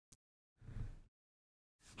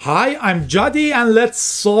Hi, I'm Jadi and let's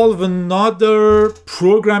solve another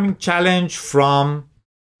programming challenge from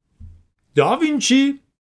DaVinci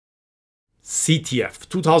CTF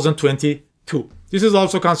 2022. This is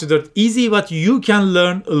also considered easy, but you can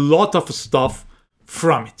learn a lot of stuff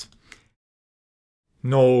from it.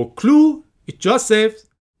 No clue, it just says,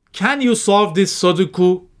 can you solve this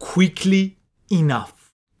Sudoku quickly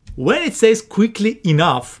enough? When it says quickly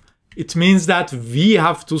enough, it means that we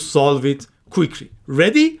have to solve it quickly.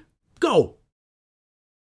 Ready? Go!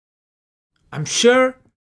 I'm sure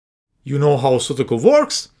you know how Sudoku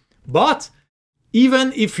works, but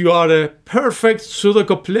even if you are a perfect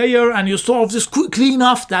Sudoku player and you solve this quickly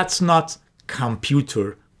enough, that's not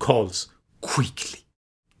computer calls quickly.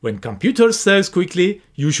 When computer says quickly,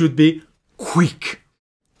 you should be quick.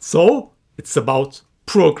 So it's about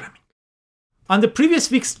programming. On the previous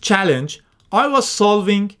week's challenge, I was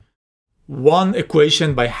solving one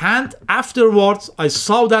equation by hand. Afterwards, I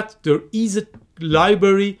saw that there is a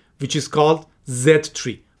library which is called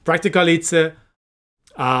Z-tree. Practically, it's a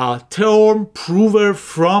term prover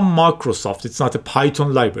from Microsoft. It's not a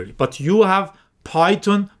Python library, but you have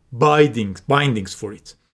Python bindings for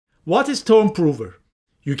it. What is term prover?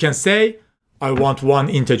 You can say, I want one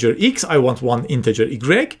integer x, I want one integer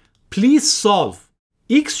y. Please solve.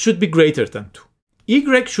 X should be greater than 2.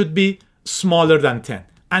 Y should be smaller than 10.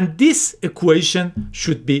 And this equation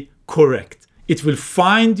should be correct. It will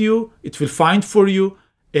find for you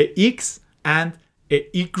a x and a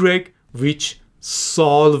y which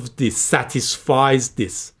solve this, satisfies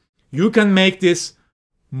this. You can make this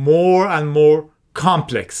more and more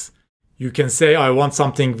complex. You can say, I want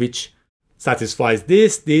something which satisfies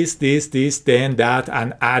this, then that,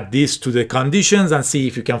 and add this to the conditions and see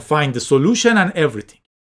if you can find the solution and everything.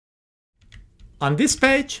 On this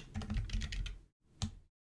page,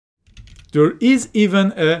 there is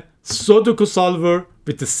even a Sudoku solver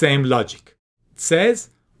with the same logic. It says,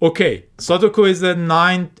 okay, Sudoku is a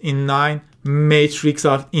 9x9 matrix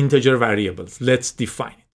of integer variables. Let's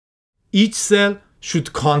define it. Each cell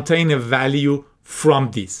should contain a value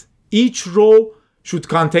from this. Each row should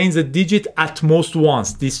contain a digit at most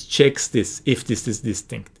once. This checks this, if this is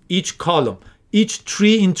distinct. Each column, each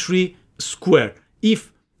 3x3 square.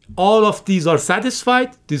 If all of these are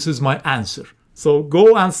satisfied, this is my answer. So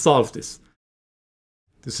go and solve this.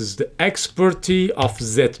 This is the expertise of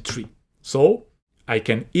Z-tree. So I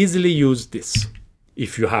can easily use this.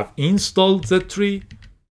 If you have installed Z-tree,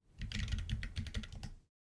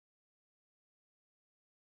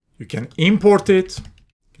 you can import it.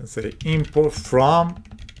 You can say import from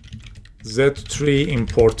Z-tree,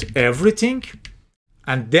 import everything.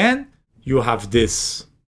 And then you have this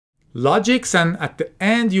logics, and at the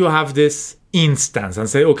end you have this instance and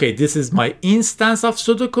say, okay, this is my instance of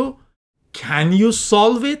Sudoku. Can you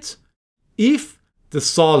solve it? If the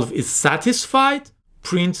solve is satisfied,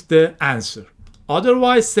 print the answer.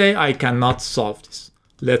 Otherwise, say I cannot solve this.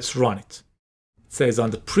 Let's run it. It says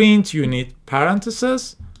on the print you need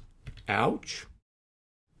parentheses. Ouch.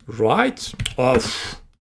 Right. Off.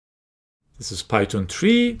 This is Python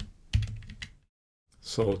 3.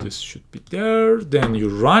 So this should be there. Then you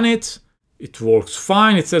run it. It works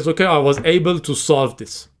fine. It says, okay, I was able to solve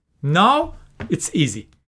this. Now it's easy.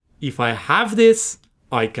 If I have this,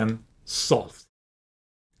 I can solve.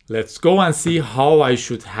 Let's go and see how I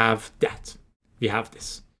should have that. We have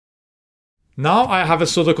this. Now I have a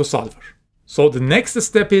Sudoku solver. So the next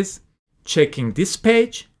step is checking this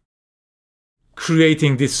page,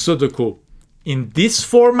 creating this Sudoku in this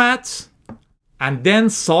format, and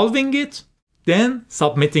then solving it, then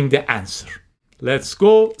submitting the answer. Let's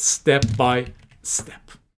go step by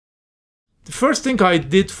step. The first thing I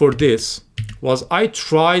did for this was I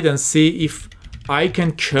tried and see if I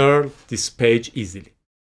can curl this page easily.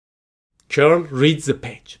 Curl reads the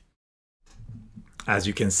page. As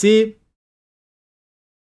you can see,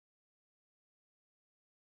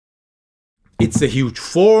 it's a huge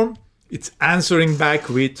form. It's answering back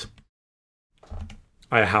with,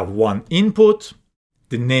 I have one input,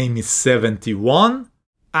 the name is 71,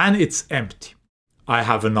 and it's empty. I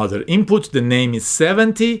have another input, the name is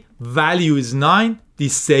 70, value is 9,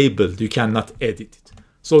 disabled, you cannot edit it.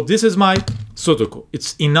 So this is my Sudoku.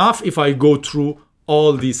 It's enough if I go through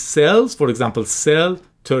all these cells. For example, cell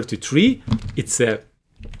 33, it's a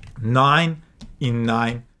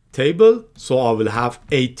 9x9 table, so I will have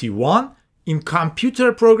 81. In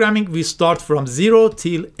computer programming, we start from 0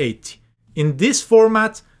 till 80. In this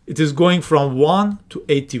format, it is going from 1 to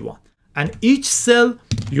 81. And each cell,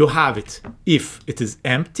 you have it if it is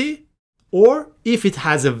empty or if it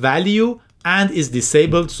has a value and is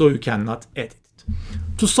disabled, so you cannot edit it.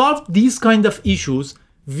 To solve these kind of issues,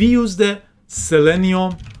 we use the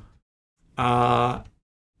Selenium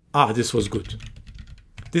This was good.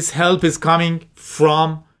 This help is coming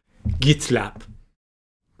from GitLab.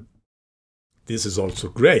 This is also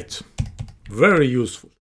great. Very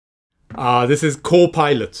useful. This is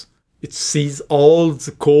copilot. It sees all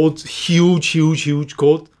the code, huge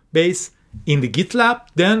code base in the GitLab,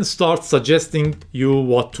 then starts suggesting you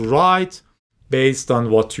what to write based on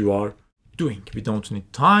what you are doing. We don't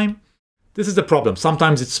need time. This is the problem.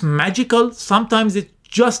 Sometimes it's magical. Sometimes it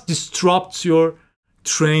just disrupts your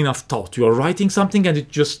train of thought. You are writing something and it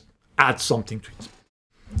just adds something to it.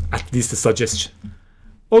 At least a suggestion.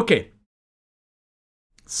 Okay.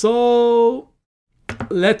 So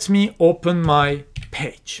let me open my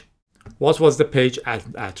page. What was the page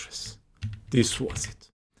address? This was it.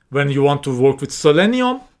 When you want to work with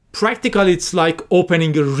Selenium, practically it's like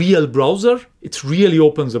opening a real browser. It really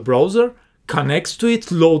opens a browser, connects to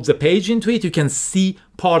it, loads a page into it. You can see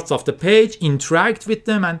parts of the page, interact with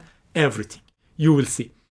them and everything. You will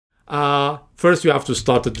see. First, you have to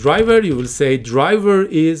start a driver. You will say driver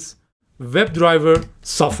is WebDriver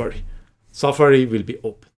Safari. Safari will be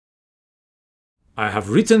open. I have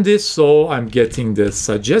written this, so I'm getting the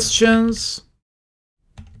suggestions.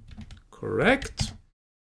 Correct.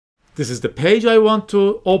 This is the page I want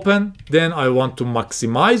to open. Then I want to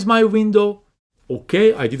maximize my window.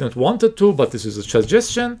 Okay, I didn't want it to, but this is a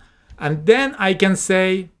suggestion. And then I can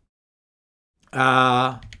say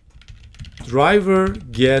driver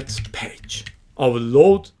get page. I will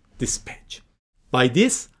load this page. By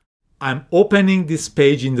this, I'm opening this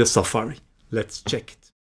page in the Safari. Let's check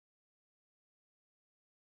it.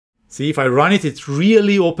 See, if I run it, it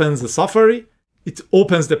really opens the Safari. It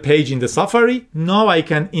opens the page in the Safari. Now I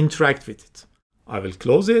can interact with it. I will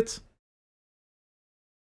close it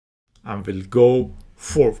and will go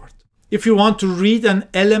forward. If you want to read an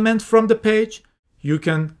element from the page, you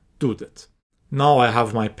can do that. Now I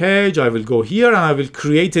have my page. I will go here and I will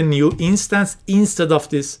create a new instance instead of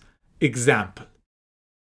this example.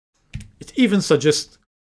 It even suggests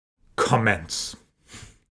comments.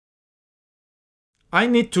 I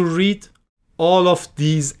need to read all of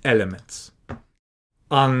these elements.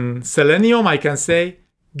 On Selenium, I can say,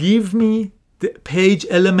 give me the page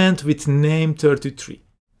element with name 33.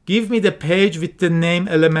 Give me the page with the name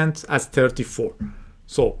element as 34.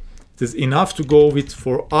 So it is enough to go with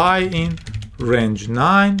for I in range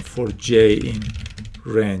 9, for j in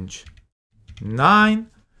range 9.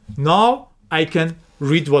 Now I can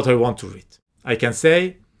read what I want to read. I can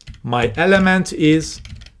say my element is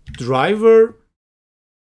driver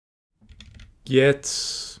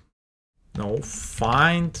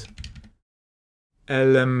find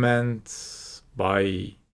element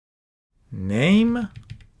by name,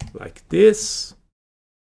 like this.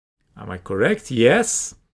 Am I correct?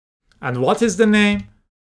 Yes. And what is the name?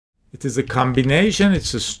 It is a combination,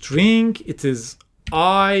 it's a string, it is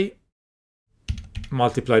I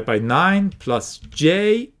multiplied by 9 plus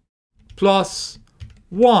j plus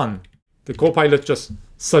 1. The copilot just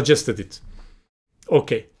suggested it.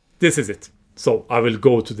 Okay, this is it. So I will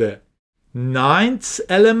go to the 9th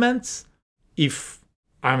element. If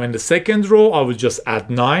I'm in the second row, I will just add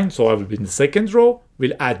 9. So I will be in the second row.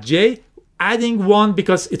 We'll add j, adding 1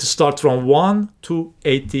 because it starts from 1 to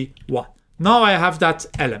 81. Now I have that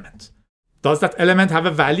element. Does that element have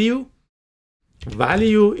a value?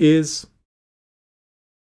 Value is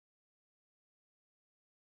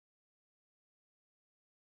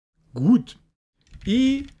good.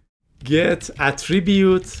 E get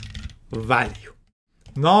attribute value.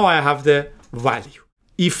 Now I have the value.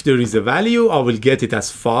 If there is a value, I will get it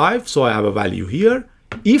as 5. So I have a value here.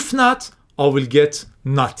 If not, I will get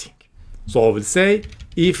nothing. So I will say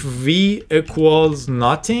if v equals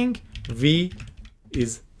nothing, v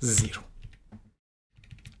is 0.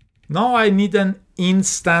 Now I need an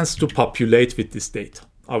instance to populate with this data.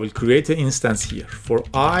 I will create an instance here for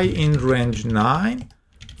I in range 9,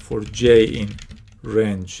 for j in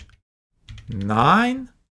range 9.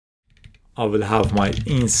 I will have my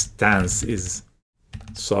instance is,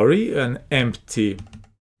 an empty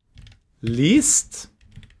list.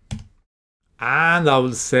 And I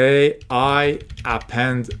will say I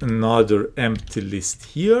append another empty list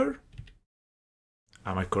here.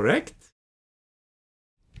 Am I correct?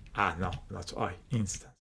 No, not I,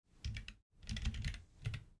 instance.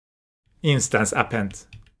 Instance append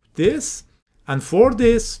this. And for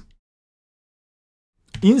this,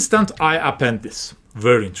 instant I append this.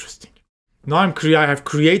 Very interesting. Now I have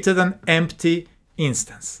created an empty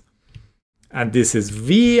instance. And this is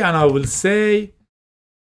v, and I will say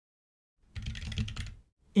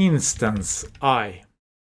instance I.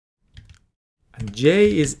 And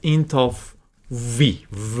j is int of V.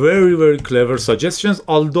 Very, very clever suggestions,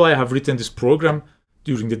 although I have written this program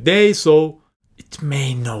during the day, so it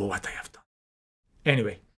may know what I have done.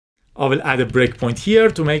 Anyway, I will add a breakpoint here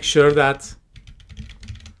to make sure that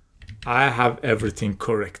I have everything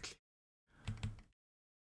correctly.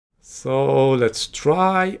 So let's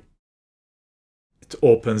try. It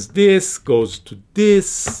opens this, goes to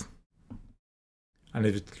this, and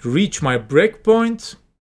it will reach my breakpoint.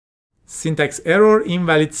 Syntax error,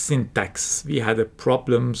 invalid syntax. We had a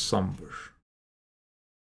problem somewhere.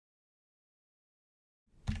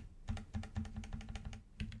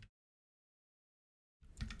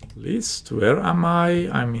 List, where am I?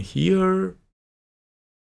 I'm here.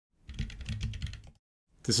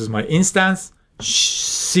 This is my instance.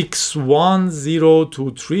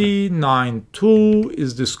 61023992.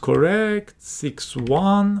 Is this correct?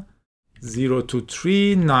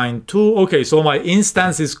 61023992. Okay, so my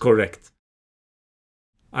instance is correct.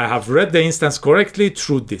 I have read the instance correctly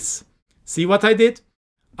through this. See what I did?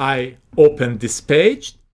 I opened this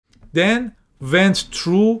page, then went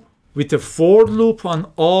through with a for loop on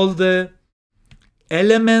all the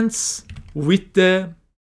elements with the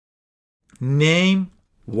name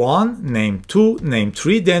 1, name 2, name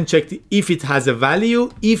 3, then checked if it has a value.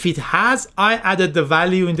 If it has, I added the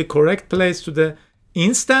value in the correct place to the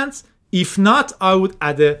instance. If not, I would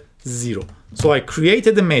add a 0. So I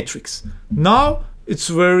created a matrix. Now it's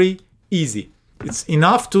very easy. It's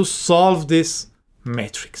enough to solve this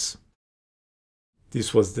matrix.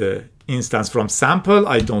 This was the instance from sample.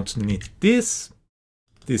 I don't need this.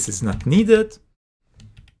 This is not needed.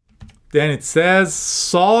 Then it says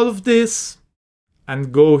solve this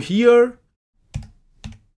and go here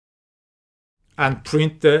and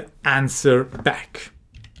print the answer back.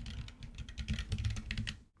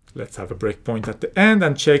 Let's have a breakpoint at the end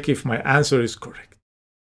and check if my answer is correct.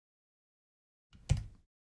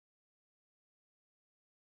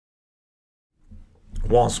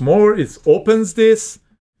 Once more, it opens this,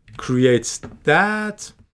 creates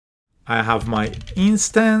that. I have my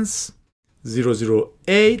instance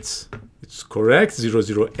 008. It's correct.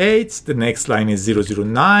 008. The next line is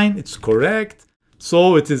 009. It's correct.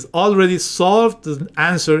 So it is already solved. The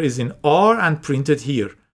answer is in R and printed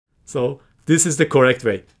here. So this is the correct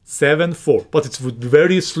way. 7-4. But it would be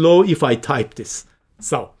very slow if I type this.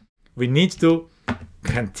 So we need to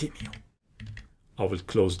continue. I will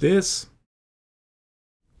close this.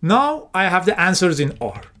 Now I have the answers in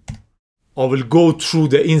R. I will go through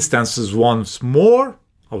the instances once more.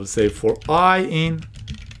 I will say for I in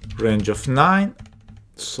range of 9.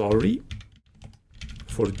 Sorry.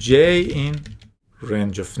 For J in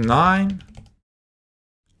range of 9.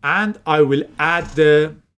 And I will add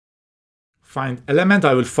the find element.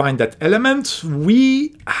 I will find that element.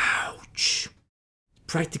 We, ouch,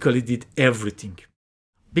 practically did everything.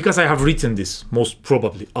 Because I have written this, most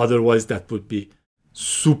probably. Otherwise, that would be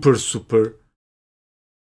super.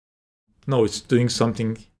 No, it's doing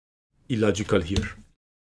something illogical here.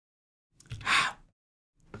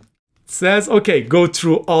 It says, okay, go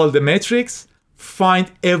through all the metrics,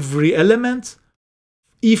 find every element.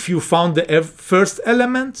 If you found the first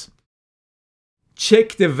element,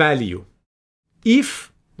 check the value.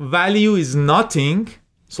 If value is nothing,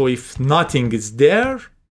 so if nothing is there,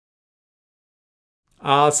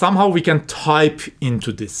 somehow we can type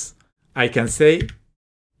into this. I can say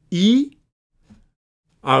E.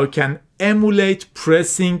 I can emulate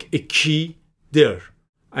pressing a key there.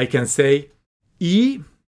 I can say E,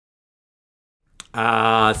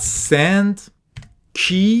 send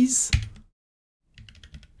keys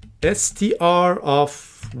str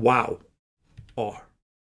of wow R.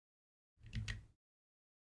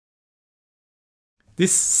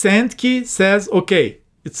 This send key says, okay,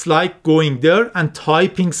 it's like going there and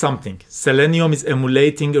typing something. Selenium is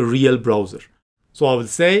emulating a real browser. So I will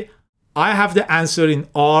say, I have the answer in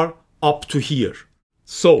R up to here.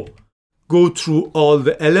 So go through all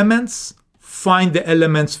the elements, find the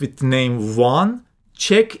elements with name 1,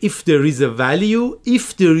 check if there is a value.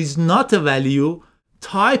 If there is not a value,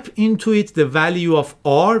 type into it the value of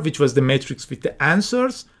R, which was the matrix with the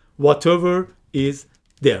answers, whatever is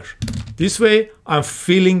there. This way, I'm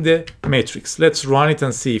filling the matrix. Let's run it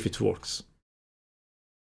and see if it works.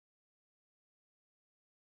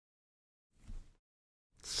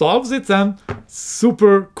 Solves it and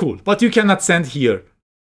super cool. But you cannot send here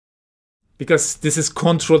because this is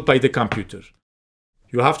controlled by the computer.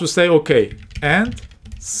 You have to say, okay, and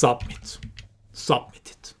submit.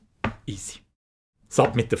 Submit it. Easy.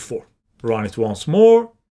 Submit the form. Run it once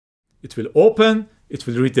more. It will open. It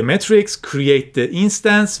will read the matrix, create the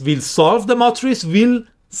instance, will solve the matrix, will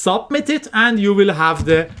submit it, and you will have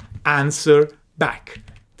the answer back.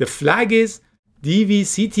 The flag is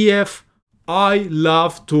DVCTF, I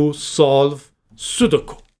love to solve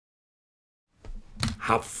Sudoku.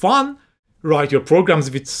 Have fun. Write your programs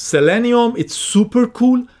with Selenium. It's super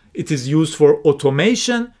cool. It is used for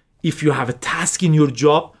automation. If you have a task in your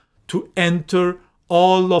job to enter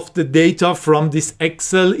all of the data from this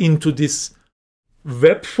Excel into this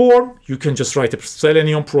web form, you can just write a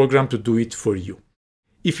Selenium program to do it for you.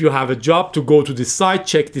 If you have a job to go to this site,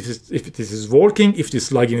 check if this is working, if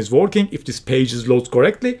this login is working, if this page is loaded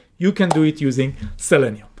correctly, you can do it using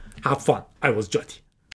Selenium. Have fun. I was Jyoti.